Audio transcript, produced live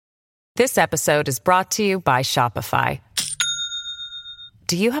This episode is brought to you by Shopify.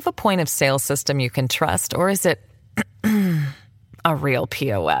 Do you have a point of sale system you can trust, or is it a real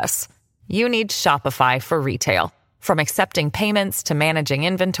POS? You need Shopify for retail. From accepting payments to managing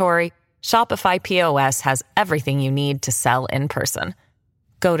inventory, Shopify POS has everything you need to sell in person.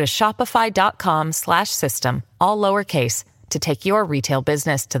 Go to shopify.com/system, all lowercase, to take your retail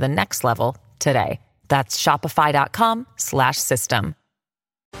business to the next level today. That's shopify.com/system.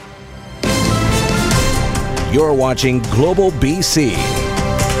 You're watching Global BC.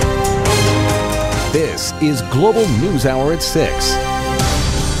 This is Global News Hour at 6.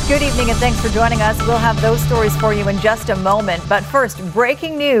 Good evening and thanks for joining us. We'll have those stories for you in just a moment. But first,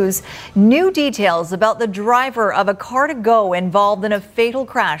 breaking news. New details about the driver of a car-to-go involved in a fatal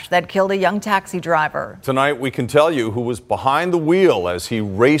crash that killed a young taxi driver. Tonight, we can tell you who was behind the wheel as he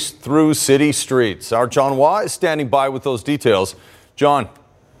raced through city streets. Our John Waugh is standing by with those details. John.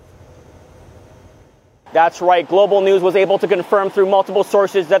 That's right. Global News was able to confirm through multiple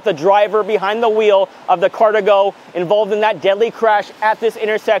sources that the driver behind the wheel of the car-to-go involved in that deadly crash at this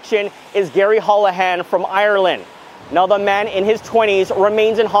intersection is Gary Holohan from Ireland. Now, the man in his 20s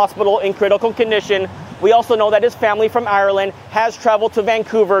remains in hospital in critical condition. We also know that his family from Ireland has traveled to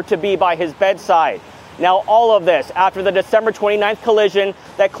Vancouver to be by his bedside. Now, all of this after the December 29th collision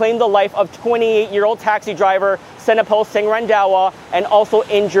that claimed the life of 28-year-old taxi driver Senapal Singh Randhawa and also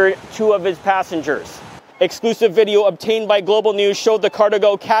injured two of his passengers. Exclusive video obtained by Global News showed the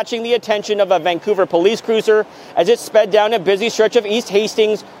car-to-go catching the attention of a Vancouver police cruiser as it sped down a busy stretch of East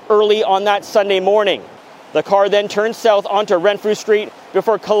Hastings early on that Sunday morning. The car then turned south onto Renfrew Street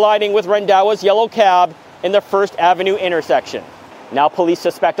before colliding with Randhawa's yellow cab in the First Avenue intersection. Now, police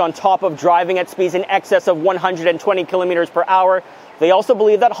suspect on top of driving at speeds in excess of 120 kilometers per hour, they also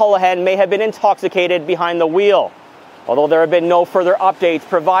believe that Holohan may have been intoxicated behind the wheel, although there have been no further updates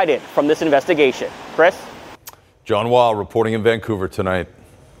provided from this investigation. Chris? John Waugh reporting in Vancouver tonight.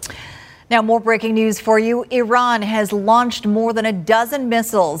 Now, more breaking news for you. Iran has launched more than a dozen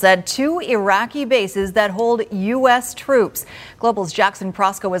missiles at two Iraqi bases that hold U.S. troops. Global's Jackson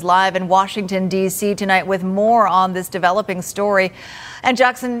Proskow is live in Washington, D.C. tonight with more on this developing story. And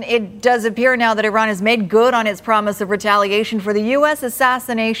Jackson, it does appear now that Iran has made good on its promise of retaliation for the U.S.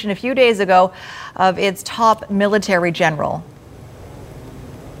 assassination a few days ago of its top military general.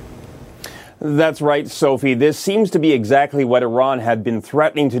 That's right, Sophie. This seems to be exactly what Iran had been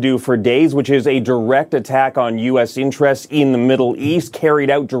threatening to do for days, which is a direct attack on U.S. interests in the Middle East,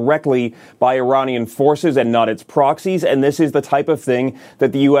 carried out directly by Iranian forces and not its proxies. And this is the type of thing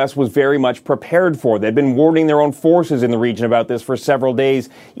that the U.S. was very much prepared for. They've been warning their own forces in the region about this for several days,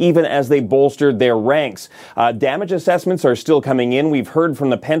 even as they bolstered their ranks. Damage assessments are still coming in. We've heard from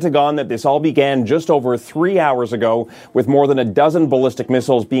the Pentagon that this all began just over 3 hours ago, with more than a dozen ballistic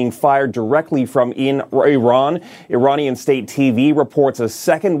missiles being fired directly from in Iran. Iranian state TV reports a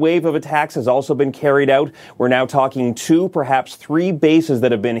second wave of attacks has also been carried out. We're now talking 2, perhaps 3 bases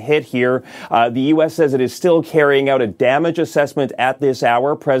that have been hit here. The U.S. says it is still carrying out a damage assessment at this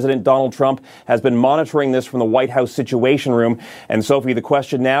hour. President Donald Trump has been monitoring this from the White House Situation Room. And Sophie, the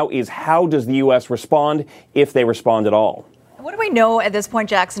question now is, how does the U.S. respond, if they respond at all? What do we know at this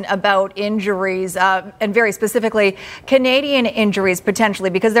point, Jackson, about injuries, and very specifically Canadian injuries potentially,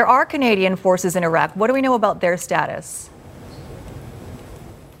 because there are Canadian forces in Iraq? What do we know about their status?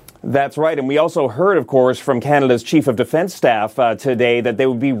 That's right. And we also heard, of course, from Canada's Chief of Defence Staff today that they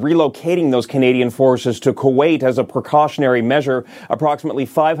would be relocating those Canadian forces to Kuwait as a precautionary measure. Approximately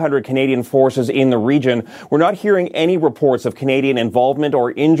 500 Canadian forces in the region. We're not hearing any reports of Canadian involvement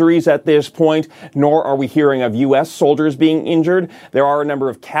or injuries at this point, nor are we hearing of U.S. soldiers being injured. There are a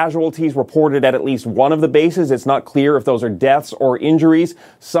number of casualties reported at least one of the bases. It's not clear if those are deaths or injuries.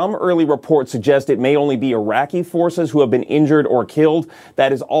 Some early reports suggest it may only be Iraqi forces who have been injured or killed.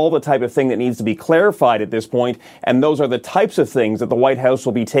 That is all the type of thing that needs to be clarified at this point, and those are the types of things that the White House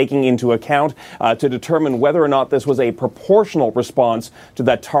will be taking into account to determine whether or not this was a proportional response to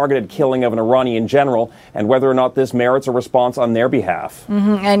that targeted killing of an Iranian general, and whether or not this merits a response on their behalf.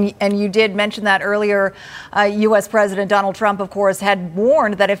 Mm-hmm. And you did mention that earlier. U.S. President Donald Trump, of course, had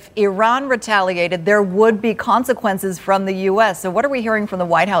warned that if Iran retaliated, there would be consequences from the U.S. So what are we hearing from the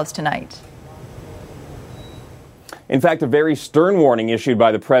White House tonight? In fact, a very stern warning issued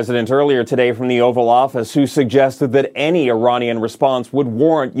by the president earlier today from the Oval Office, who suggested that any Iranian response would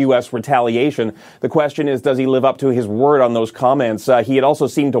warrant U.S. retaliation. The question is, does he live up to his word on those comments? He had also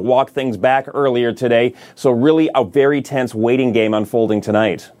seemed to walk things back earlier today. So really a very tense waiting game unfolding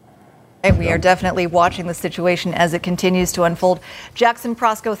tonight. And we are definitely watching the situation as it continues to unfold. Jackson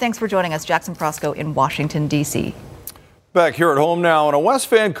Proskow, thanks for joining us. Jackson Proskow in Washington, D.C. Back here at home now, and a West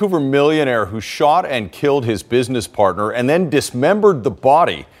Vancouver millionaire who shot and killed his business partner and then dismembered the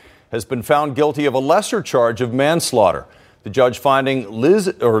body has been found guilty of a lesser charge of manslaughter. The judge finding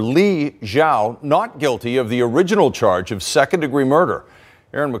Li Zhao not guilty of the original charge of second-degree murder.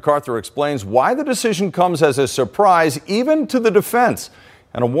 Aaron MacArthur explains why the decision comes as a surprise even to the defense,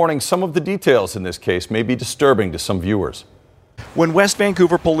 and a warning some of the details in this case may be disturbing to some viewers. When West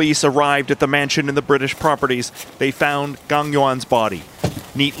Vancouver police arrived at the mansion in the British Properties, they found Gang Yuan's body,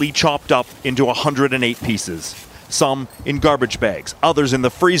 neatly chopped up into 108 pieces, some in garbage bags, others in the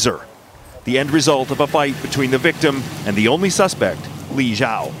freezer. The end result of a fight between the victim and the only suspect, Li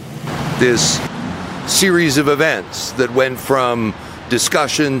Zhao. This series of events that went from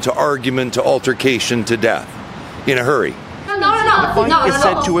discussion to argument to altercation to death in a hurry. The fight is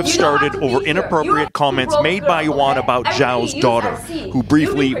said to have started over inappropriate comments made by Yuan about Zhao's daughter, who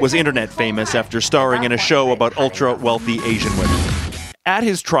briefly was internet famous after starring in a show about ultra-wealthy Asian women. At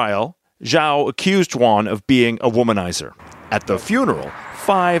his trial, Zhao accused Yuan of being a womanizer. At the funeral,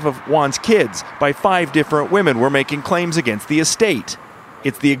 5 of Yuan's kids by 5 different women were making claims against the estate.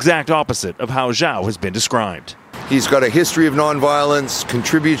 It's the exact opposite of how Zhao has been described. He's got a history of nonviolence,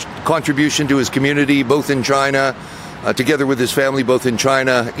 contribution to his community, both in China, together with his family, both in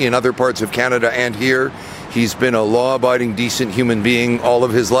China, in other parts of Canada, and here. He's been a law-abiding, decent human being all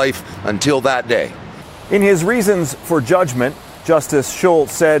of his life until that day. In his reasons for judgment, Justice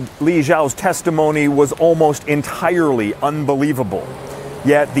Schultz said Li Zhao's testimony was almost entirely unbelievable.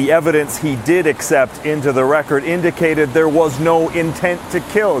 Yet the evidence he did accept into the record indicated there was no intent to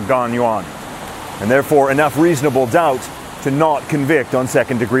kill Gang Yuan, and therefore enough reasonable doubt to not convict on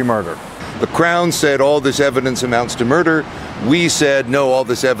second-degree murder. The Crown said all this evidence amounts to murder. We said, no, all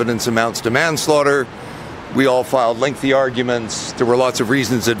this evidence amounts to manslaughter. We all filed lengthy arguments. There were lots of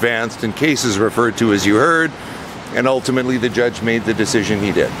reasons advanced and cases referred to, as you heard. And ultimately, the judge made the decision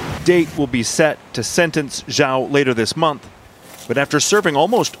he did. Date will be set to sentence Zhao later this month. But after serving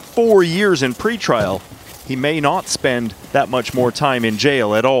almost 4 years in pretrial, he may not spend that much more time in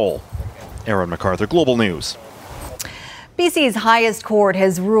jail at all. Aaron MacArthur, Global News. BC's highest court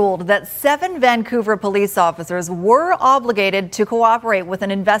has ruled that 7 Vancouver police officers were obligated to cooperate with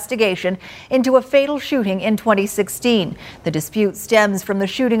an investigation into a fatal shooting in 2016. The dispute stems from the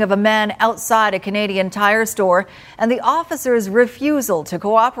shooting of a man outside a Canadian Tire store and the officers' refusal to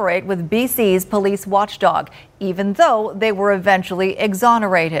cooperate with BC's police watchdog, even though they were eventually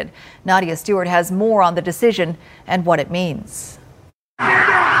exonerated. Nadia Stewart has more on the decision and what it means.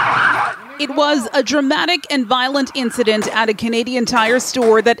 It was a dramatic and violent incident at a Canadian Tire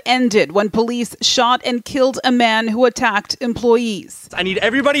store that ended when police shot and killed a man who attacked employees. I need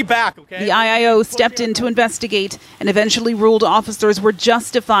everybody back, okay? The IIO stepped in to investigate and eventually ruled officers were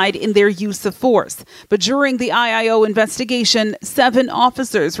justified in their use of force. But during the IIO investigation, 7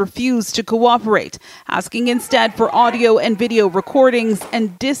 officers refused to cooperate, asking instead for audio and video recordings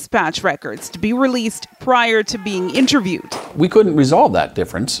and dispatch records to be released prior to being interviewed. We couldn't resolve that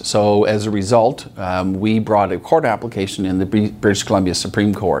difference, so as a result, we brought a court application in the British Columbia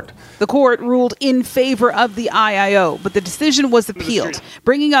Supreme Court. The court ruled in favor of the IIO, but the decision was appealed,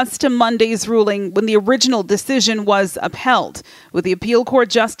 bringing us to Monday's ruling when the original decision was upheld, with the appeal court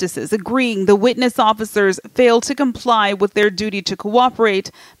justices agreeing the witness officers failed to comply with their duty to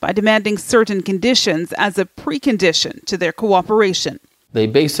cooperate by demanding certain conditions as a precondition to their cooperation. They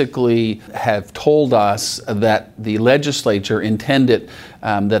basically have told us that the legislature intended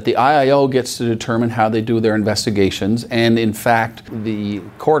that the IIO gets to determine how they do their investigations, and in fact, the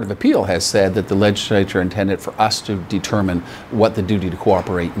Court of Appeal has said that the legislature intended for us to determine what the duty to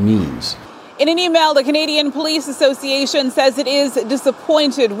cooperate means. In an email, the Canadian Police Association says it is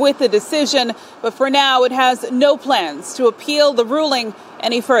disappointed with the decision, but for now it has no plans to appeal the ruling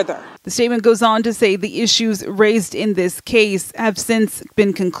any further. The statement goes on to say the issues raised in this case have since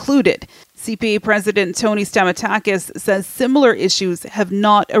been concluded. CPA President Tony Stamatakis says similar issues have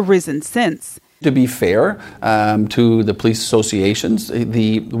not arisen since. To be fair to the police associations,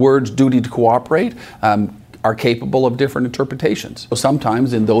 the words duty to cooperate are capable of different interpretations. So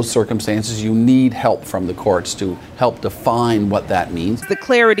sometimes in those circumstances you need help from the courts to help define what that means. The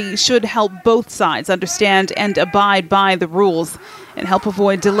clarity should help both sides understand and abide by the rules and help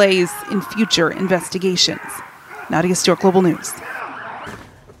avoid delays in future investigations. Nadia Stewart, Global News.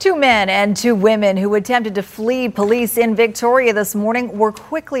 2 men and 2 women who attempted to flee police in Victoria this morning were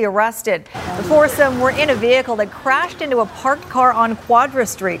quickly arrested. The foursome were in a vehicle that crashed into a parked car on Quadra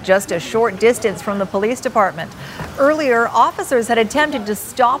Street, just a short distance from the police department. Earlier, officers had attempted to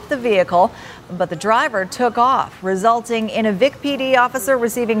stop the vehicle, but the driver took off, resulting in a Vic PD officer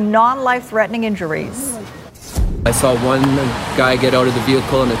receiving non-life-threatening injuries. I saw one guy get out of the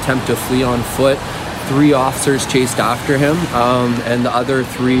vehicle and attempt to flee on foot. 3 officers chased after him, and the other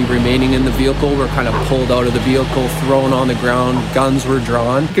 3 remaining in the vehicle were kind of pulled out of the vehicle, thrown on the ground, guns were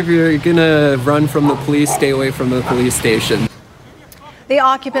drawn. If you're gonna run from the police, stay away from the police station. The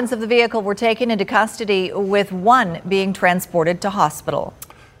occupants of the vehicle were taken into custody, with one being transported to hospital.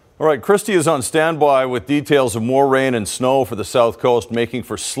 All right, Christy is on standby with details of more rain and snow for the South Coast, making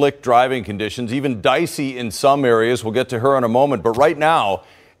for slick driving conditions, even dicey in some areas. We'll get to her in a moment, but right now,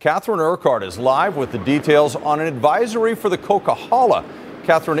 Catherine Urquhart is live with the details on an advisory for the Coquihalla.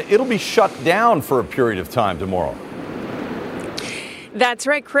 Catherine, it'll be shut down for a period of time tomorrow. That's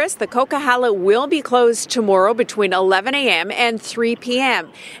right, Chris. The Coquihalla will be closed tomorrow between 11 a.m. and 3 p.m.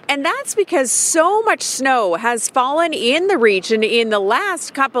 And that's because so much snow has fallen in the region in the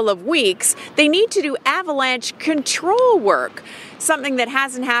last couple of weeks. They need to do avalanche control work, something that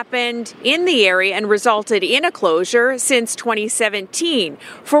hasn't happened in the area and resulted in a closure since 2017.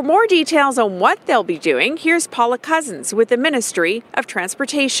 For more details on what they'll be doing, here's Paula Cousins with the Ministry of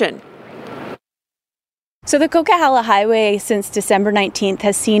Transportation. So the Coquihalla Highway since December 19th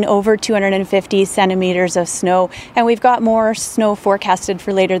has seen over 250 centimeters of snow, and we've got more snow forecasted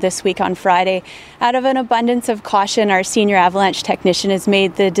for later this week on Friday. Out of an abundance of caution, our senior avalanche technician has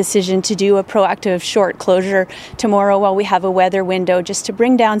made the decision to do a proactive short closure tomorrow while we have a weather window, just to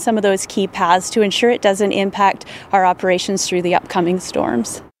bring down some of those key paths to ensure it doesn't impact our operations through the upcoming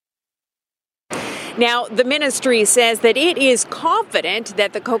storms. Now, the ministry says that it is confident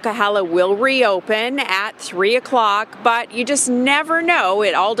that the Coquihalla will reopen at 3 o'clock, but you just never know.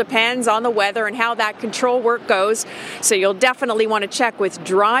 It all depends on the weather and how that control work goes. So you'll definitely want to check with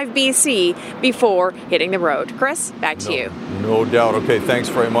Drive BC before hitting the road. Chris, back to you. No doubt. Okay, thanks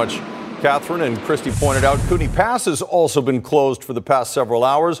very much, Catherine. And Christy pointed out Kootenay Pass has also been closed for the past several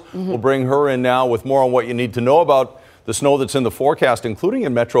hours. We'll bring her in now with more on what you need to know about the snow that's in the forecast, including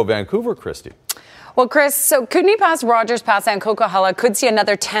in Metro Vancouver, Christy. Well, Chris, so Kootenay Pass, Rogers Pass and Coquihalla could see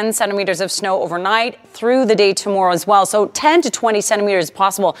another 10 centimeters of snow overnight through the day tomorrow as well. So 10 to 20 centimeters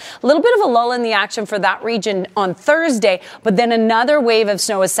possible. A little bit of a lull in the action for that region on Thursday, but then another wave of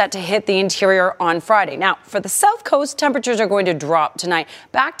snow is set to hit the interior on Friday. Now, for the South Coast, temperatures are going to drop tonight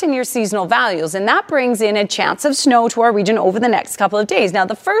back to near seasonal values, and that brings in a chance of snow to our region over the next couple of days. Now,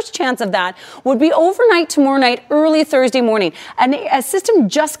 the first chance of that would be overnight tomorrow night, early Thursday morning. And a system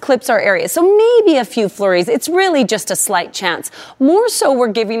just clips our area, so maybe a few flurries. It's really just a slight chance. More so, we're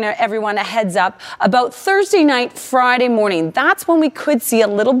giving everyone a heads up about Thursday night, Friday morning. That's when we could see a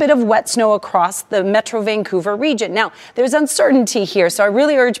little bit of wet snow across the Metro Vancouver region. Now, there's uncertainty here, so I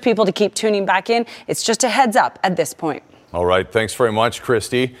really urge people to keep tuning back in. It's just a heads up at this point. All right. Thanks very much,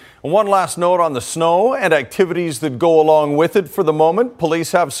 Christy. And one last note on the snow and activities that go along with it for the moment.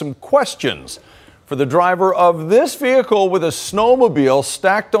 Police have some questions for the driver of this vehicle with a snowmobile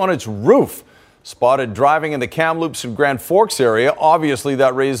stacked on its roof. Spotted driving in the Kamloops and Grand Forks area. Obviously,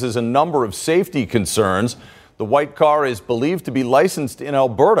 that raises a number of safety concerns. The white car is believed to be licensed in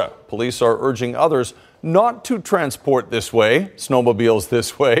Alberta. Police are urging others not to transport this way, snowmobiles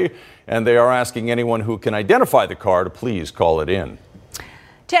this way, and they are asking anyone who can identify the car to please call it in.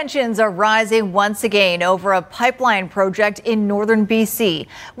 Tensions are rising once again over a pipeline project in northern BC.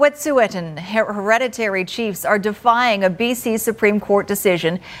 Wet'suwet'en hereditary chiefs are defying a BC Supreme Court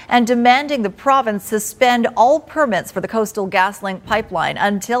decision and demanding the province suspend all permits for the Coastal GasLink pipeline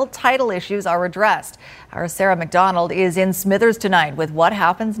until title issues are addressed. Our Sarah McDonald is in Smithers tonight with what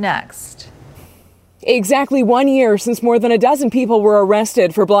happens next. Exactly 1 year since more than a dozen people were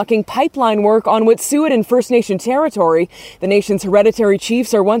arrested for blocking pipeline work on Wet'suwet'en First Nation territory. The nation's hereditary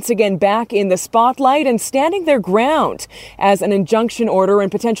chiefs are once again back in the spotlight and standing their ground as an injunction order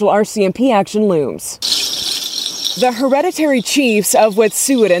and potential RCMP action looms. The hereditary chiefs of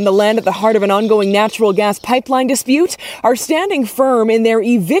Wet'suwet'en, the land at the heart of an ongoing natural gas pipeline dispute, are standing firm in their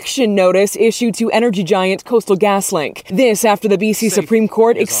eviction notice issued to energy giant Coastal GasLink. This after the BC Supreme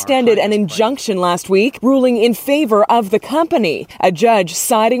Court extended an injunction last week, ruling in favor of the company. A judge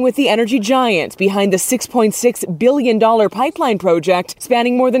siding with the energy giant behind the $6.6 billion pipeline project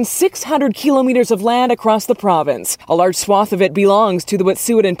spanning more than 600 kilometers of land across the province. A large swath of it belongs to the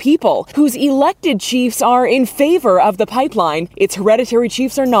Wet'suwet'en people, whose elected chiefs are in favor of the pipeline. Its hereditary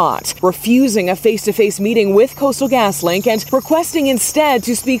chiefs are not, refusing a face-to-face meeting with Coastal GasLink and requesting instead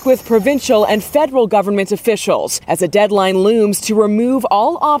to speak with provincial and federal government officials as a deadline looms to remove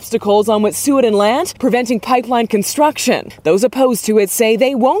all obstacles on Wet'suwet'en land, preventing pipeline construction. Those opposed to it say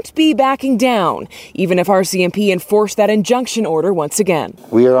they won't be backing down, even if RCMP enforce that injunction order once again.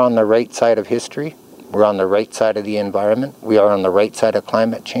 We are on the right side of history. We're on the right side of the environment. We are on the right side of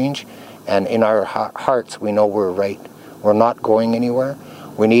climate change. And in our hearts, we know we're right. We're not going anywhere.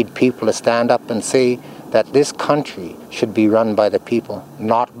 We need people to stand up and say that this country should be run by the people,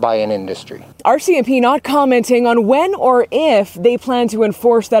 not by an industry. RCMP not commenting on when or if they plan to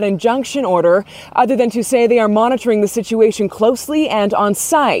enforce that injunction order, other than to say they are monitoring the situation closely and on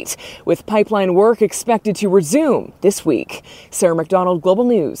site, with pipeline work expected to resume this week. Sarah McDonald, Global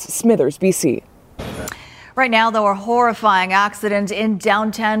News, Smithers, BC. Right now, though, a horrifying accident in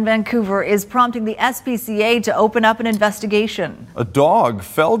downtown Vancouver is prompting the SPCA to open up an investigation. A dog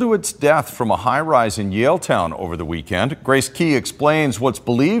fell to its death from a high-rise in Yaletown over the weekend. Grace Key explains what's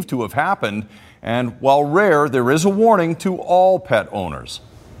believed to have happened, and while rare, there is a warning to all pet owners.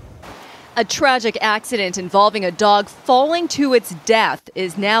 A tragic accident involving a dog falling to its death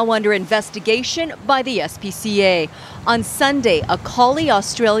is now under investigation by the SPCA. On Sunday, a collie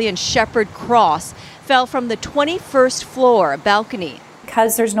Australian Shepherd Cross fell from the 21st floor balcony.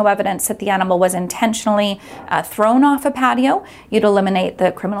 Because there's no evidence that the animal was intentionally thrown off a patio, you'd eliminate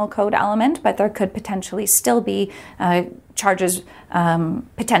the criminal code element, but there could potentially still be charges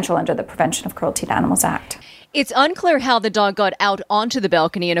potential under the Prevention of Cruelty to Animals Act. It's unclear how the dog got out onto the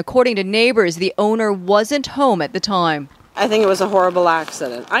balcony, and according to neighbors, the owner wasn't home at the time. I think it was a horrible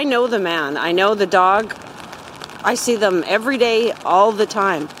accident. I know the man. I know the dog. I see them every day, all the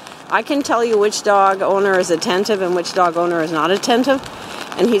time. I can tell you which dog owner is attentive and which dog owner is not attentive,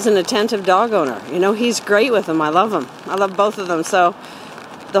 and he's an attentive dog owner. You know, he's great with them. I love him. I love both of them, so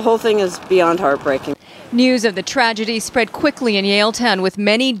the whole thing is beyond heartbreaking. News of the tragedy spread quickly in Yaletown, with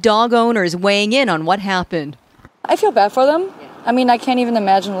many dog owners weighing in on what happened. I feel bad for them. I mean, I can't even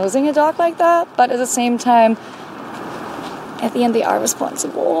imagine losing a dog like that, but at the same time, at the end, they are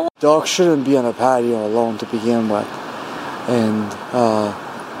responsible. Dogs shouldn't be on a patio alone to begin with, and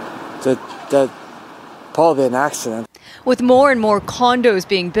that probably an accident. With more and more condos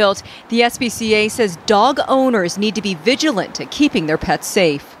being built, the SPCA says dog owners need to be vigilant at keeping their pets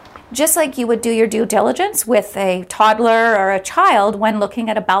safe. Just like you would do your due diligence with a toddler or a child when looking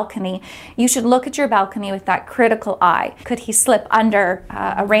at a balcony, you should look at your balcony with that critical eye. Could he slip under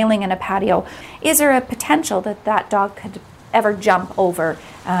a railing in a patio? Is there a potential that that dog could ever jump over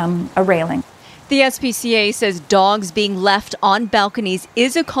a railing? The SPCA says dogs being left on balconies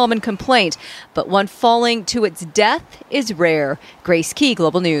is a common complaint, but one falling to its death is rare. Grace Key,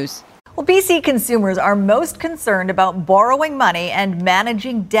 Global News. Well, BC consumers are most concerned about borrowing money and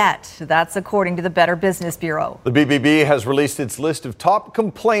managing debt. That's according to the Better Business Bureau. The BBB has released its list of top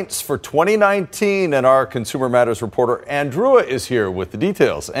complaints for 2019, and our Consumer Matters reporter Ann Drua is here with the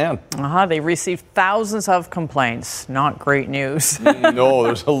details. Ann. They received thousands of complaints. Not great news. No,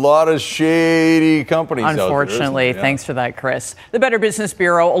 there's a lot of shady companies out there. Unfortunately, thanks for that, Chris. The Better Business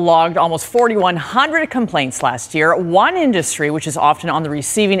Bureau logged almost 4,100 complaints last year. One industry, which is often on the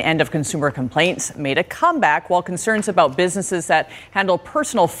receiving end of consumer complaints, made a comeback, while concerns about businesses that handle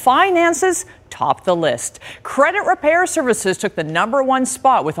personal finances topped the list. Credit repair services took the number one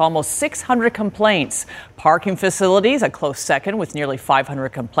spot with almost 600 complaints. Parking facilities a close second with nearly 500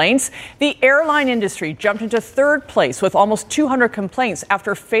 complaints. The airline industry jumped into third place with almost 200 complaints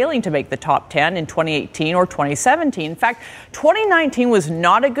after failing to make the top 10 in 2018 or 2017. In fact, 2019 was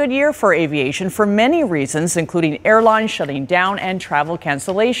not a good year for aviation for many reasons, including airlines shutting down and travel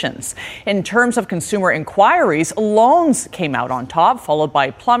cancellations. In terms of consumer inquiries, loans came out on top, followed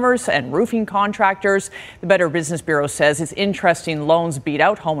by plumbers and roofing contractors. The Better Business Bureau says it's interesting loans beat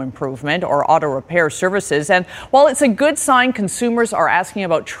out home improvement or auto repair services. And while it's a good sign consumers are asking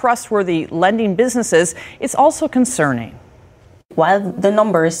about trustworthy lending businesses, it's also concerning. While the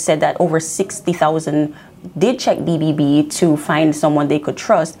numbers said that over 60,000 did check BBB to find someone they could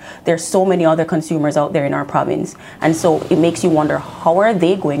trust, there's so many other consumers out there in our province. And so it makes you wonder, how are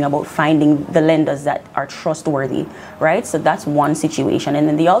they going about finding the lenders that are trustworthy, right? So that's one situation. And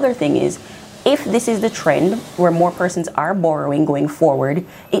then the other thing is, if this is the trend where more persons are borrowing going forward,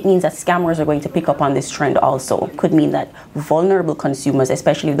 it means that scammers are going to pick up on this trend also. It could mean that vulnerable consumers,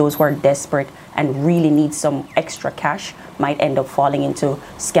 especially those who are desperate and really need some extra cash, might end up falling into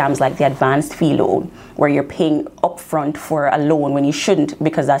scams like the advanced fee loan, where you're paying upfront for a loan when you shouldn't,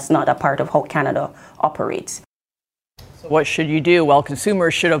 because that's not a part of how Canada operates. What should you do? Well,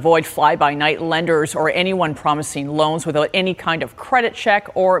 consumers should avoid fly-by-night lenders or anyone promising loans without any kind of credit check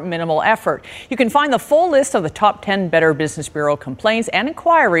or minimal effort. You can find the full list of the top 10 Better Business Bureau complaints and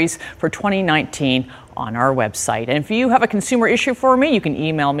inquiries for 2019 on our website. And if you have a consumer issue for me, you can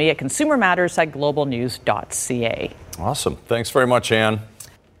email me at consumermatters@globalnews.ca. Awesome. Thanks very much, Ann.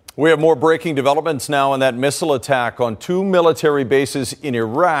 We have more breaking developments now in that missile attack on two military bases in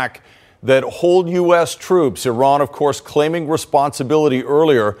Iraq that hold U.S. troops. Iran, of course, claiming responsibility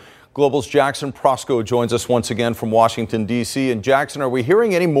earlier. Global's Jackson Proskow joins us once again from Washington, D.C. And Jackson, are we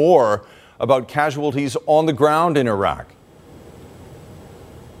hearing any more about casualties on the ground in Iraq?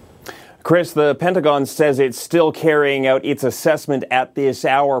 Chris, the Pentagon says it's still carrying out its assessment at this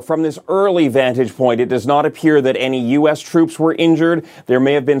hour. From this early vantage point, it does not appear that any U.S. troops were injured. There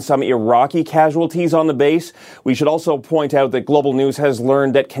may have been some Iraqi casualties on the base. We should also point out that Global News has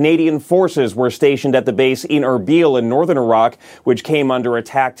learned that Canadian forces were stationed at the base in Erbil in northern Iraq, which came under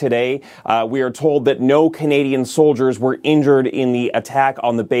attack today. We are told that no Canadian soldiers were injured in the attack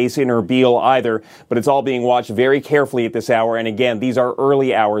on the base in Erbil either, but it's all being watched very carefully at this hour. And again, these are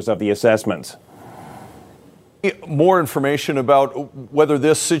early hours of the assessment. More information about whether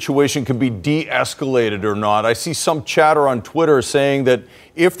this situation can be de-escalated or not. I see some chatter on Twitter saying that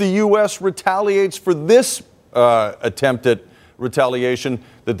if the U.S. retaliates for this attempt at retaliation,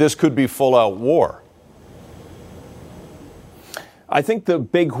 that this could be full-out war. I think the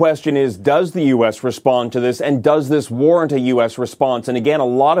big question is, does the U.S. respond to this, and does this warrant a U.S. response? And again, a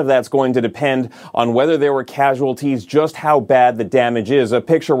lot of that's going to depend on whether there were casualties, just how bad the damage is. A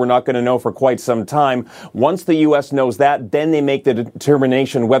picture we're not going to know for quite some time. Once the U.S. knows that, then they make the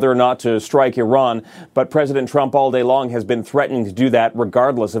determination whether or not to strike Iran. But President Trump all day long has been threatening to do that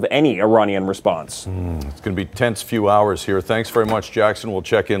regardless of any Iranian response. It's going to be tense few hours here. Thanks very much, Jackson. We'll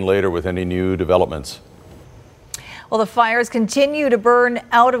check in later with any new developments. Well, the fires continue to burn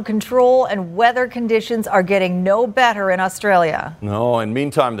out of control, and weather conditions are getting no better in Australia. No, and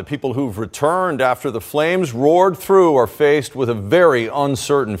meantime, the people who've returned after the flames roared through are faced with a very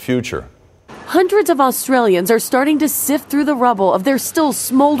uncertain future. Hundreds of Australians are starting to sift through the rubble of their still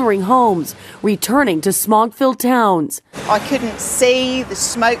smoldering homes, returning to smog-filled towns. I couldn't see, the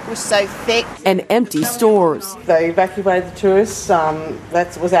smoke was so thick. And empty stores. They evacuated the tourists.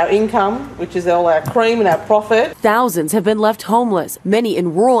 That was our income, which is all our cream and our profit. Thousands have been left homeless. Many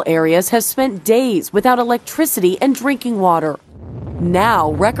in rural areas have spent days without electricity and drinking water.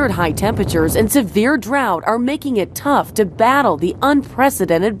 Now, record high temperatures and severe drought are making it tough to battle the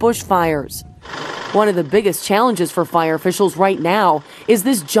unprecedented bushfires. One of the biggest challenges for fire officials right now is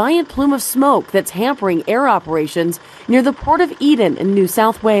this giant plume of smoke that's hampering air operations near the Port of Eden in New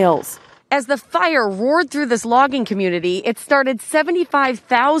South Wales. As the fire roared through this logging community, it started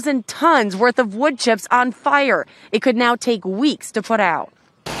 75,000 tons worth of wood chips on fire. It could now take weeks to put out.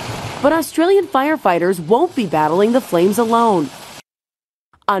 But Australian firefighters won't be battling the flames alone.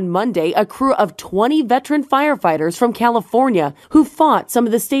 On Monday, a crew of 20 veteran firefighters from California who fought some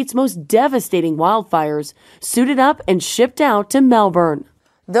of the state's most devastating wildfires suited up and shipped out to Melbourne.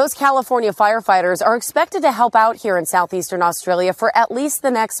 Those California firefighters are expected to help out here in southeastern Australia for at least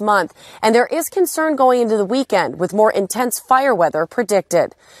the next month. And there is concern going into the weekend with more intense fire weather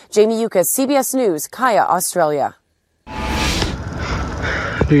predicted. Jamie Yucas, CBS News, Kaya, Australia.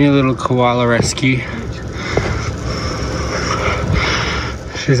 Doing a little koala rescue.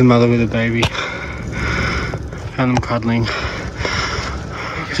 She's a mother with a baby. Found them cuddling.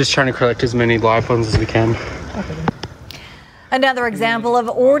 Just trying to collect as many live ones as we can. Another example of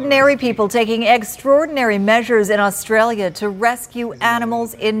ordinary people taking extraordinary measures in Australia to rescue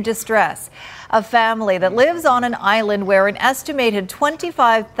animals in distress. A family that lives on an island where an estimated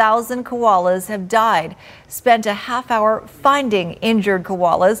 25,000 koalas have died spent a half hour finding injured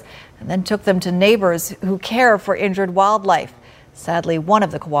koalas and then took them to neighbors who care for injured wildlife. Sadly, one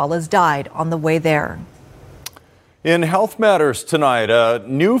of the koalas died on the way there. In Health Matters tonight, a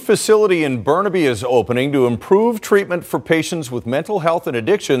new facility in Burnaby is opening to improve treatment for patients with mental health and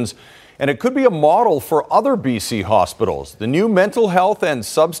addictions, and it could be a model for other BC hospitals. The new mental health and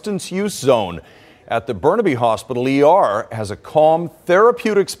substance use zone at the Burnaby Hospital ER has a calm,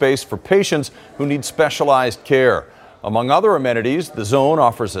 therapeutic space for patients who need specialized care. Among other amenities, the zone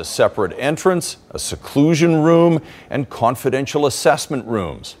offers a separate entrance, a seclusion room, and confidential assessment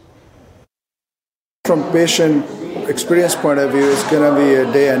rooms. From patient experience point of view, it's going to be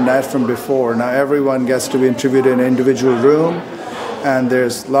a day and night from before. Now everyone gets to be interviewed in an individual room, and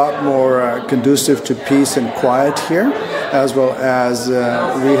there's a lot more conducive to peace and quiet here, as well as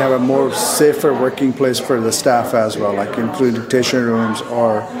we have a more safer working place for the staff as well, like including dictation rooms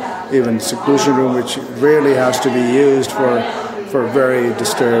or even seclusion room, which rarely has to be used for very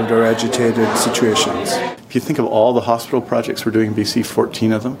disturbed or agitated situations. If you think of all the hospital projects we're doing in BC,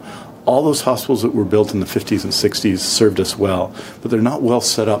 14 of them, all those hospitals that were built in the 50s and 60s served us well, but they're not well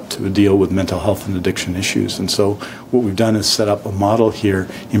set up to deal with mental health and addiction issues. And so what we've done is set up a model here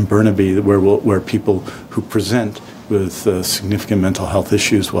in Burnaby where people who present with significant mental health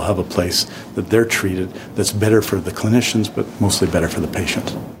issues will have a place that they're treated that's better for the clinicians, but mostly better for the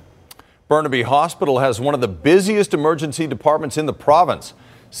patient. Burnaby Hospital has one of the busiest emergency departments in the province.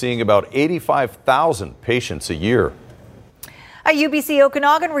 seeing about 85,000 patients a year. A UBC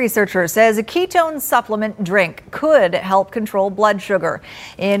Okanagan researcher says a ketone supplement drink could help control blood sugar.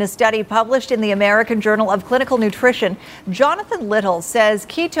 In a study published in the American Journal of Clinical Nutrition, Jonathan Little says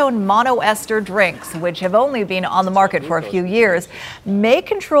ketone monoester drinks, which have only been on the market for a few years, may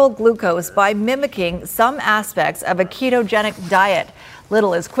control glucose by mimicking some aspects of a ketogenic diet.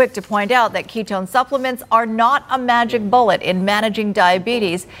 Little is quick to point out that ketone supplements are not a magic bullet in managing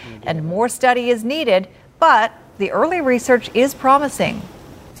diabetes, and more study is needed, but the early research is promising.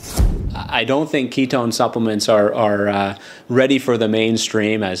 I don't think ketone supplements are ready for the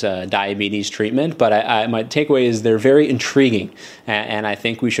mainstream as a diabetes treatment, but my takeaway is they're very intriguing, and I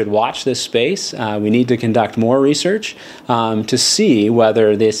think we should watch this space. We need to conduct more research to see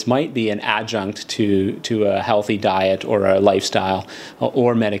whether this might be an adjunct to a healthy diet or a lifestyle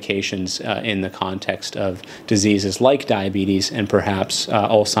or medications in the context of diseases like diabetes and perhaps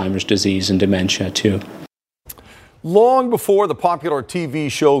Alzheimer's disease and dementia too. Long before the popular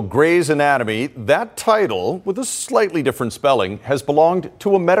TV show Grey's Anatomy, that title, with a slightly different spelling, has belonged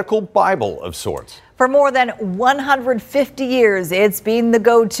to a medical Bible of sorts. For more than 150 years, it's been the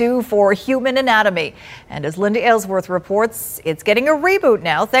go-to for human anatomy. And as Linda Aylesworth reports, it's getting a reboot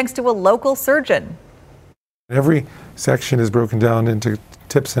now thanks to a local surgeon. Every section is broken down into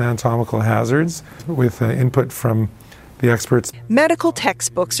tips and anatomical hazards with input from the experts. Medical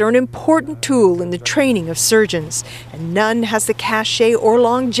textbooks are an important tool in the training of surgeons, and none has the cachet or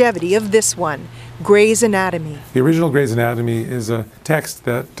longevity of this one, Grey's Anatomy. The original Grey's Anatomy is a text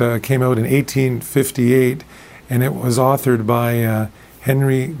that came out in 1858, and it was authored by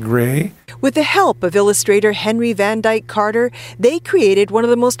Henry Grey. With the help of illustrator Henry Van Dyke Carter, they created one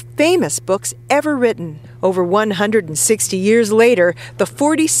of the most famous books ever written. Over 160 years later, the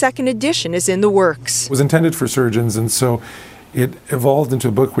 42nd edition is in the works. It was intended for surgeons, and so it evolved into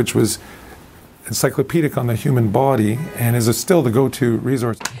a book which was encyclopedic on the human body and is still the go-to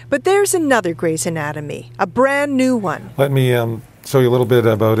resource. But there's another Grey's Anatomy, a brand new one. Let me show you a little bit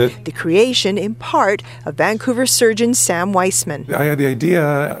about it. The creation, in part, of Vancouver surgeon Sam Weissman. I had the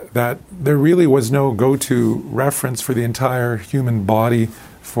idea that there really was no go-to reference for the entire human body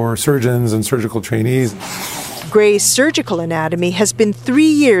for surgeons and surgical trainees. Grey's surgical anatomy has been 3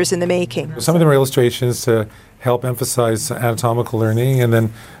 years in the making. Some of them are illustrations to help emphasize anatomical learning, and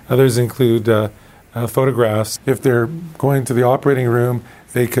then others include photographs. If they're going to the operating room,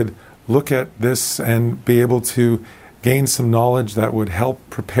 they could look at this and be able to gain some knowledge that would help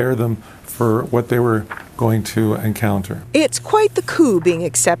prepare them for what they were going to encounter. It's quite the coup being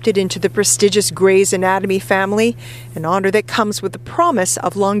accepted into the prestigious Grey's Anatomy family, an honor that comes with the promise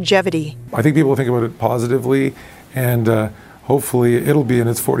of longevity. I think people will think about it positively, and hopefully it'll be in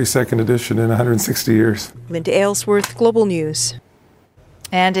its 42nd edition in 160 years. Linda Aylesworth, Global News.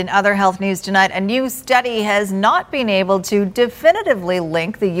 And in other health news tonight, a new study has not been able to definitively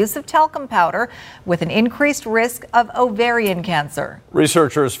link the use of talcum powder with an increased risk of ovarian cancer.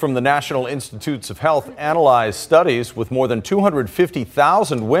 Researchers from the National Institutes of Health analyzed studies with more than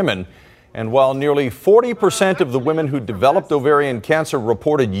 250,000 women. And while nearly 40% of the women who developed ovarian cancer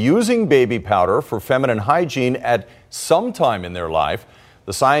reported using baby powder for feminine hygiene at some time in their life,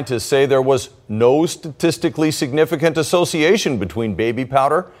 the scientists say there was no statistically significant association between baby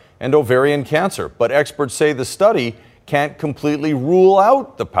powder and ovarian cancer. But experts say the study can't completely rule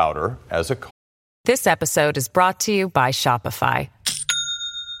out the powder as a cause. This episode is brought to you by Shopify.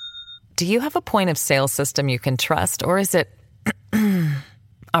 Do you have a point of sale system you can trust, or is it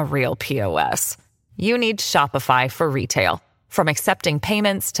a real POS? You need Shopify for retail. From accepting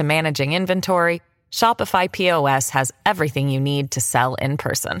payments to managing inventory, Shopify POS has everything you need to sell in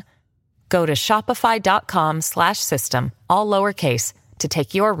person. Go to shopify.com/system, all lowercase, to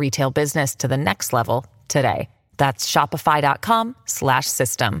take your retail business to the next level today. That's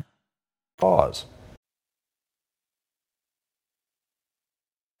shopify.com/system. Pause.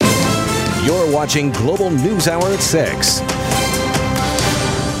 You're watching Global News Hour at 6.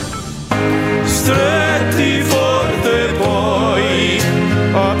 Stretti forte poi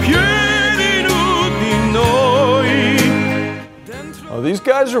a piedi nudi noi. Oh, these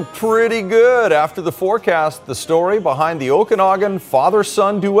guys are pretty good. After the forecast, the story behind the Okanagan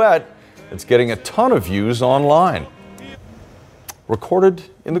father-son duet that's getting a ton of views online. Recorded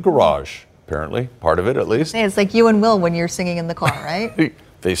in the garage, apparently, part of it at least. It's like you and Will when you're singing in the car, right?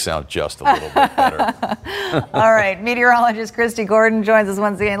 They sound just a little bit better. All right, meteorologist Christy Gordon joins us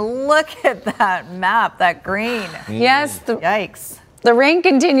once again. Look at that map, that green. Yes. Yikes. The rain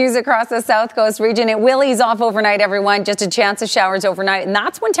continues across the south coast region. It will ease off overnight, everyone. Just a chance of showers overnight. And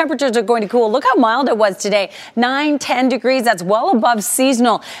that's when temperatures are going to cool. Look how mild it was today. 9-10 degrees. That's well above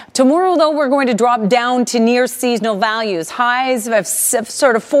seasonal. Tomorrow, though, we're going to drop down to near seasonal values. Highs of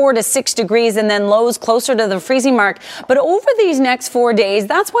sort of 4 to 6 degrees and then lows closer to the freezing mark. But over these next 4 days,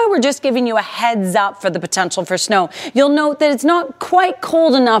 that's why we're just giving you a heads up for the potential for snow. You'll note that it's not quite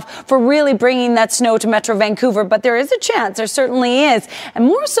cold enough for really bringing that snow to Metro Vancouver, but there is a chance. There certainly is. And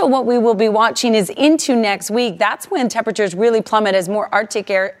more so what we will be watching is into next week. That's when temperatures really plummet as more Arctic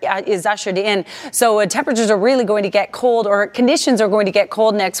air is ushered in. So temperatures are really going to get cold, or conditions are going to get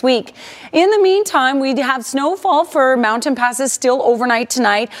cold next week. In the meantime, we have snowfall for mountain passes still overnight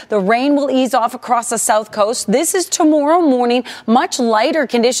tonight. The rain will ease off across the south coast. This is tomorrow morning. Much lighter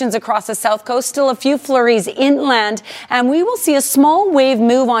conditions across the south coast. Still a few flurries inland. And we will see a small wave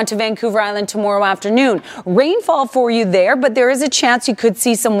move onto Vancouver Island tomorrow afternoon. Rainfall for you there, but there is a chance you could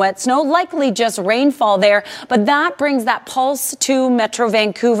see some wet snow, likely just rainfall there, but that brings that pulse to Metro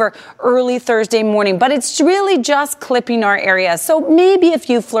Vancouver early Thursday morning. But it's really just clipping our area. So maybe a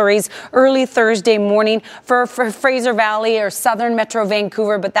few flurries early Thursday morning for Fraser Valley or southern Metro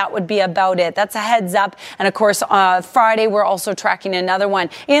Vancouver, but that would be about it. That's a heads up. And of course, Friday, we're also tracking another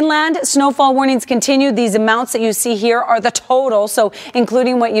one. Inland, snowfall warnings continue. These amounts that you see here are the total, so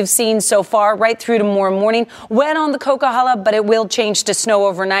including what you've seen so far, right through tomorrow morning. Wet on the Coquihalla, but it will change to snow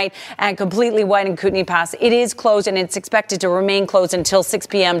overnight, and completely wet in Kootenay Pass. It is closed, and it's expected to remain closed until 6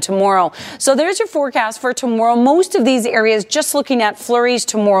 p.m. tomorrow. So there's your forecast for tomorrow. Most of these areas just looking at flurries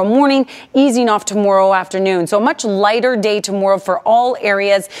tomorrow morning, easing off tomorrow afternoon. So a much lighter day tomorrow for all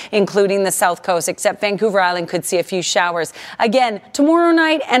areas, including the south coast, except Vancouver Island could see a few showers. Again, tomorrow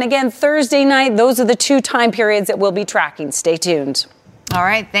night and again Thursday night, those are the two time periods that we'll be tracking. Stay tuned. All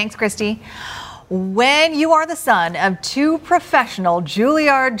right. Thanks, Christy. When you are the son of two professional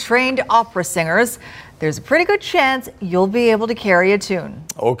Juilliard-trained opera singers, there's a pretty good chance you'll be able to carry a tune.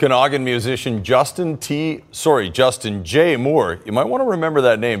 Okanagan musician Justin J. Moore, you might want to remember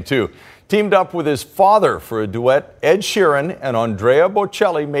that name too, teamed up with his father for a duet Ed Sheeran and Andrea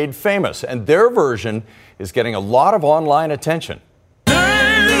Bocelli made famous, and their version is getting a lot of online attention.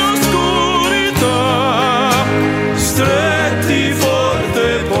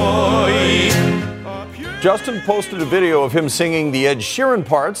 Justin posted a video of him singing the Ed Sheeran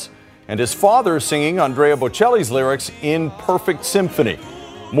parts and his father singing Andrea Bocelli's lyrics in perfect symphony.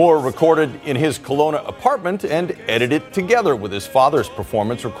 Moore recorded in his Kelowna apartment and edited together with his father's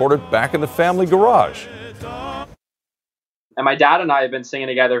performance recorded back in the family garage. And my dad and I have been singing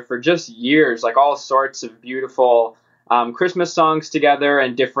together for just years, like all sorts of beautiful Christmas songs together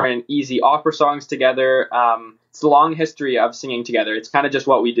and different easy opera songs together. It's a long history of singing together. It's kind of just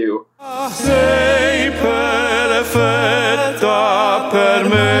what we do. Wow.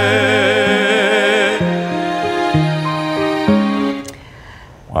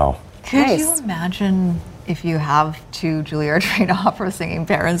 Could you imagine if you have two Juilliard-trained opera singing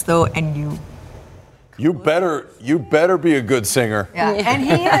parents, though, and you better be a good singer. Yeah, and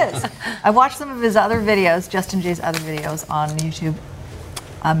he is. I watched some of his other videos, Justin Jay's other videos on YouTube.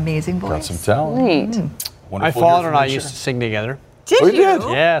 Amazing voice. Got some talent. My father and I used to sing together. Did you?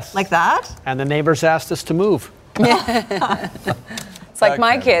 Yes. Like that? And the neighbors asked us to move. It's like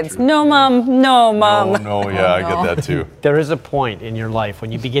my kids. No, Mom. No, Mom. No, yeah, I get that too. There is a point in your life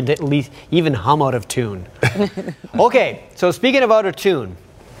when you begin to at least even hum out of tune. Okay, so speaking of out of tune,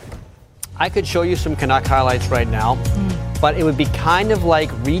 I could show you some Canuck highlights right now, but it would be kind of like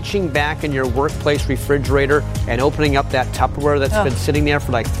reaching back in your workplace refrigerator and opening up that Tupperware that's been sitting there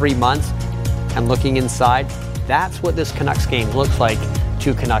for like 3 months and looking inside. That's what this Canucks game looks like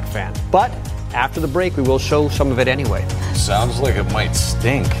to Canuck fans. But after the break, we will show some of it anyway. Sounds like it might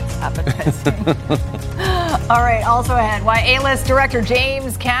stink. All right, also ahead, why A-list director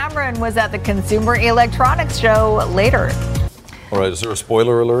James Cameron was at the Consumer Electronics Show later. All right, is there a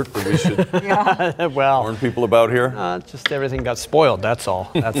spoiler alert that we should warn people about here? Just everything got spoiled, that's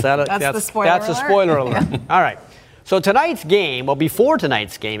all. That's the spoiler alert. That's a spoiler alert. All right. So tonight's game, before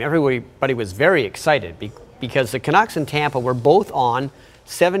tonight's game, everybody was very excited because the Canucks and Tampa were both on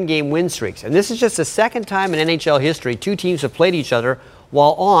 7-game win streaks. And this is just the second time in NHL history two teams have played each other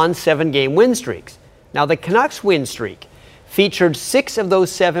while on 7-game win streaks. Now, the Canucks win streak featured 6 of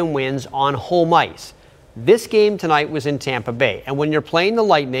those 7 wins on home ice. This game tonight was in Tampa Bay. And when you're playing the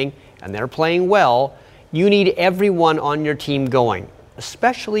Lightning, and they're playing well, you need everyone on your team going,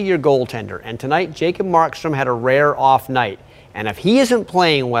 especially your goaltender. And tonight, Jacob Markstrom had a rare off night. And if he isn't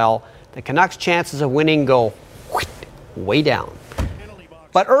playing well, the Canucks' chances of winning go way down.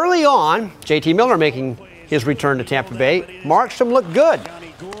 But early on, JT Miller making his return to Tampa Bay, Markstrom looked good.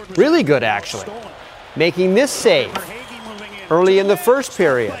 Really good, actually. Making this save early in the first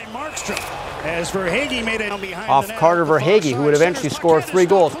period. As Verhaeghe made it off Carter Verhaeghe, who would eventually score 3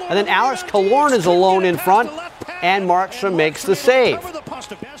 goals. And then Alex Killorn is alone in front, and Markstrom makes the save.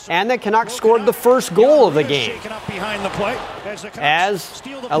 And the Canucks scored the first goal of the game, as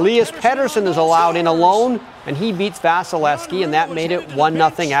Elias Pettersson is allowed in alone, and he beats Vasilevsky, and that made it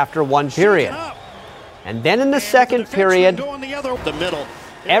 1-0 after 1 period. And then in the second period,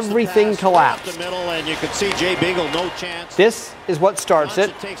 everything collapsed. and you can see Jay Beagle, no chance. This is what starts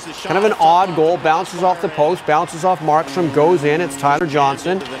it. Kind of an odd goal, bounces off the post, bounces off Markstrom, goes in. It's Tyler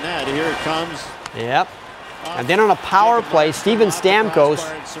Johnson. Here it comes. Yep. And then on a power play, Steven Stamkos,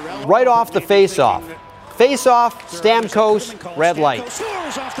 right off the face-off. Face-off, Stamkos, red light.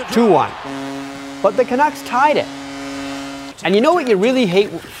 2-1. But the Canucks tied it. And you know what you really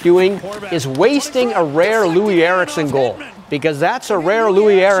hate doing is wasting a rare Louis Eriksson goal. Because that's a rare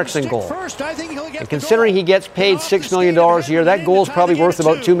Louis Eriksson goal. And considering he gets paid $6 million a year, that goal is probably worth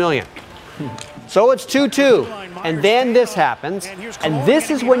about $2 million. So it's 2-2. And then this happens. And this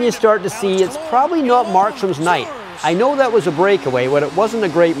is when you start to see it's probably not Markstrom's night. I know that was a breakaway, but it wasn't a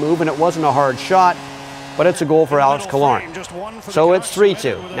great move and it wasn't a hard shot. But it's a goal for Alex Killorn. So it's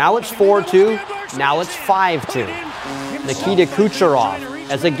 3-2. Now it's 4-2. Now it's 5-2. Nikita Kucherov.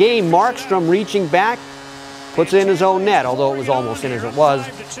 As a game, Markstrom reaching back, puts it in his own net, although it was almost in as it was.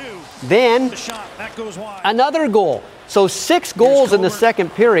 Then, another goal. So 6 goals in the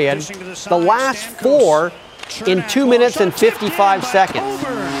second period. The last 4 in 2 minutes and 55 seconds.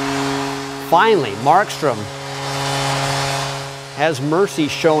 Finally, Markstrom has mercy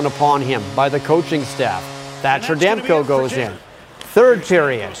shown upon him by the coaching staff. Thatcher Demko goes in. Third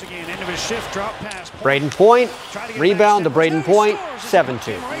period. Braden Point, rebound to Braden Point,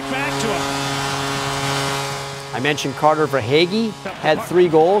 7-2. I mentioned Carter Verhaeghe had 3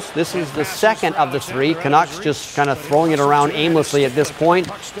 goals. This is the second of the 3. Canucks just kind of throwing it around aimlessly at this point.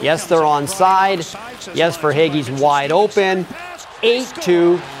 Yes, they're onside. Yes, Verhaeghe's wide open.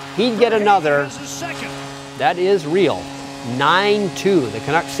 8-2. He'd get another. That is real. 9-2. The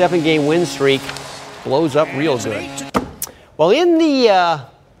Canucks 7-game win streak blows up real good. Well, in the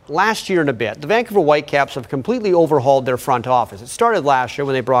last year and a bit, the Vancouver Whitecaps have completely overhauled their front office. It started last year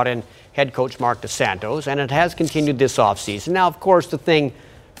when they brought in head coach Mark DeSantos, and it has continued this offseason. Now, of course, the thing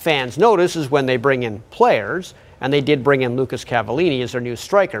fans notice is when they bring in players, and they did bring in Lucas Cavallini as their new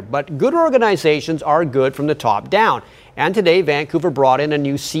striker. But good organizations are good from the top down. And today, Vancouver brought in a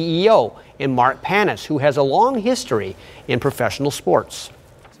new CEO in Mark Panis, who has a long history in professional sports.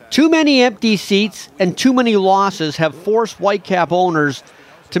 Too many empty seats and too many losses have forced Whitecap owners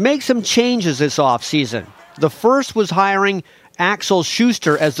to make some changes this offseason. The first was hiring Axel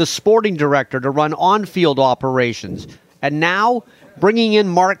Schuster as the sporting director to run on-field operations. And now, bringing in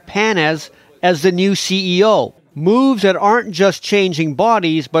Mark Panis as the new CEO. Moves that aren't just changing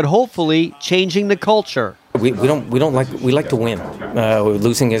bodies, but hopefully changing the culture. We like to win.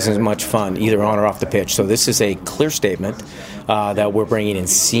 Losing isn't much fun, either on or off the pitch. So this is a clear statement that we're bringing in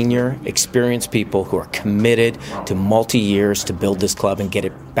senior, experienced people who are committed to multi-years to build this club and get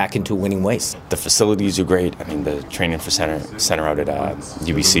it back into winning ways. The facilities are great. I mean, the training center out at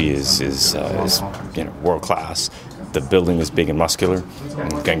UBC is world class. The building is big and muscular, and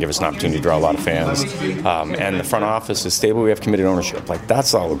going to give us an opportunity to draw a lot of fans. And the front office is stable. We have committed ownership.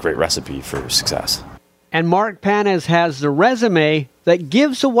 That's all a great recipe for success. And Mark Panis has the resume that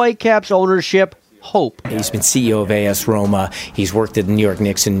gives the Whitecaps ownership hope. He's been CEO of AS Roma. He's worked at the New York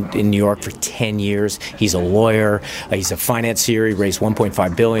Knicks in New York for 10 years. He's a lawyer. He's a financier. He raised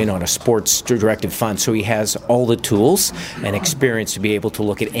 $1.5 billion on a sports-directed fund. So he has all the tools and experience to be able to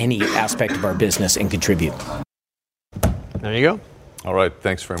look at any aspect of our business and contribute. There you go. All right.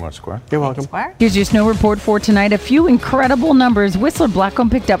 Thanks very much, Square. You're welcome. Here's your snow report for tonight. A few incredible numbers. Whistler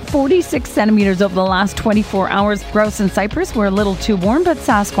Blackcomb picked up 46 centimeters over the last 24 hours. Grouse and Cypress were a little too warm, but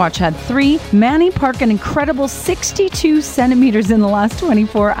Sasquatch had 3. Manning Park, an incredible 62 centimeters in the last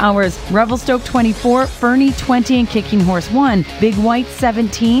 24 hours. Revelstoke 24, Fernie 20, and Kicking Horse 1. Big White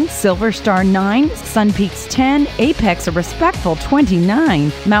 17, Silver Star 9, Sun Peaks 10, Apex a respectful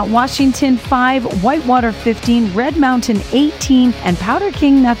 29, Mount Washington 5, Whitewater 15, Red Mountain 18, and Powder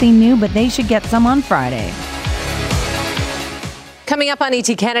King, nothing new, but they should get some on Friday. Coming up on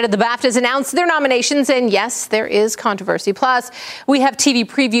ET Canada, the BAFTAs announced their nominations, and yes, there is controversy. Plus, we have TV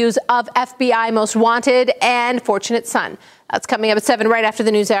previews of FBI Most Wanted and Fortunate Son. That's coming up at 7 right after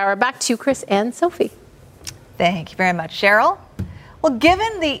the news hour. Back to you, Chris and Sophie. Thank you very much, Cheryl. Well,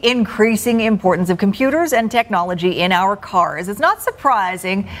 given the increasing importance of computers and technology in our cars, it's not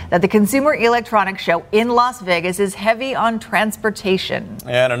surprising that the Consumer Electronics Show in Las Vegas is heavy on transportation.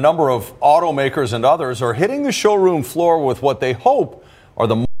 And a number of automakers and others are hitting the showroom floor with what they hope are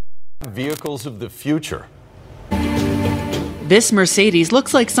the vehicles of the future. This Mercedes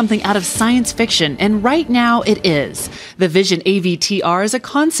looks like something out of science fiction, and right now it is. The Vision AVTR is a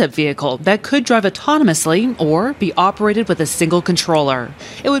concept vehicle that could drive autonomously or be operated with a single controller.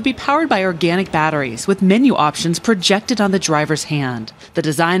 It would be powered by organic batteries with menu options projected on the driver's hand. The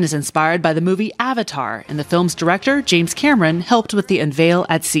design is inspired by the movie Avatar, and the film's director, James Cameron, helped with the unveil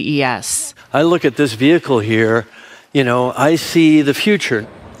at CES. I look at this vehicle here, I see the future.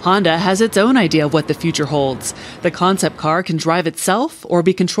 Honda has its own idea of what the future holds. The concept car can drive itself or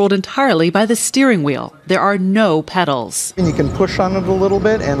be controlled entirely by the steering wheel. There are no pedals. And you can push on it a little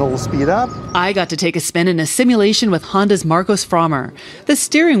bit and it'll speed up. I got to take a spin in a simulation with Honda's Marcos Frommer. The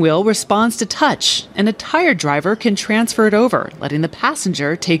steering wheel responds to touch, and a tired driver can transfer it over, letting the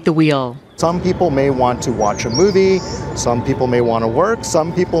passenger take the wheel. Some people may want to watch a movie, some people may want to work,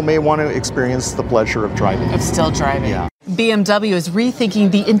 some people may want to experience the pleasure of driving. Of still driving. Yeah. BMW is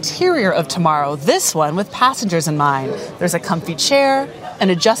rethinking the interior of tomorrow, this one with passengers in mind. There's a comfy chair, an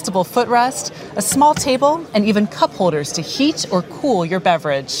adjustable footrest, a small table, and even cup holders to heat or cool your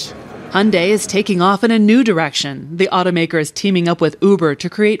beverage. Hyundai is taking off in a new direction. The automaker is teaming up with Uber to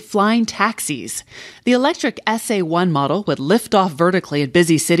create flying taxis. The electric SA1 model would lift off vertically in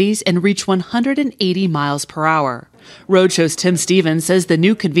busy cities and reach 180 miles per hour. Roadshow's Tim Stevens says the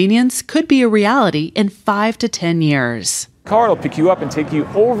new convenience could be a reality in 5 to 10 years. Car will pick you up and take you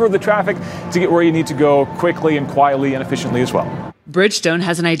over the traffic to get where you need to go quickly and quietly and efficiently as well. Bridgestone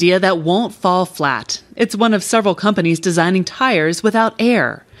has an idea that won't fall flat. It's one of several companies designing tires without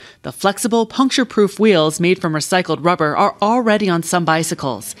air. The flexible, puncture-proof wheels made from recycled rubber are already on some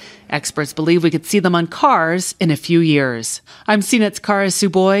bicycles. Experts believe we could see them on cars in a few years. I'm CNET's Kara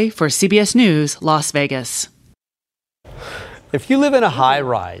Suboy for CBS News, Las Vegas. If you live in a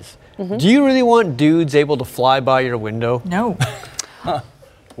high-rise, do you really want dudes able to fly by your window? No.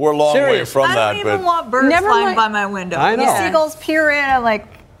 We're a long way from that. I don't even want birds flying by my window. I know. The seagulls peer in, I'm like...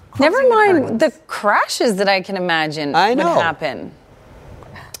 Never mind the crashes that I can imagine would know. happen.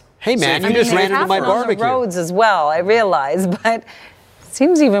 Hey, man, you just ran into my barbecue. On the roads as well, I realize, but it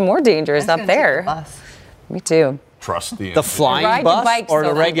seems even more dangerous up there. Me too. Trust the flying bus or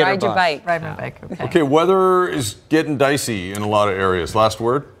the regular bus? Ride my bike. Okay, weather is getting dicey in a lot of areas. Last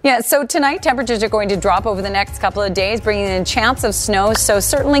word? Yeah, so tonight temperatures are going to drop over the next couple of days, bringing in a chance of snow. So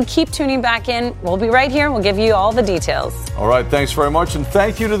certainly keep tuning back in. We'll be right here. We'll give you all the details. All right, thanks very much. And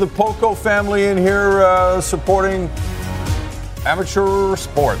thank you to the Poco family in here supporting amateur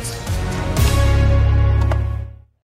sports.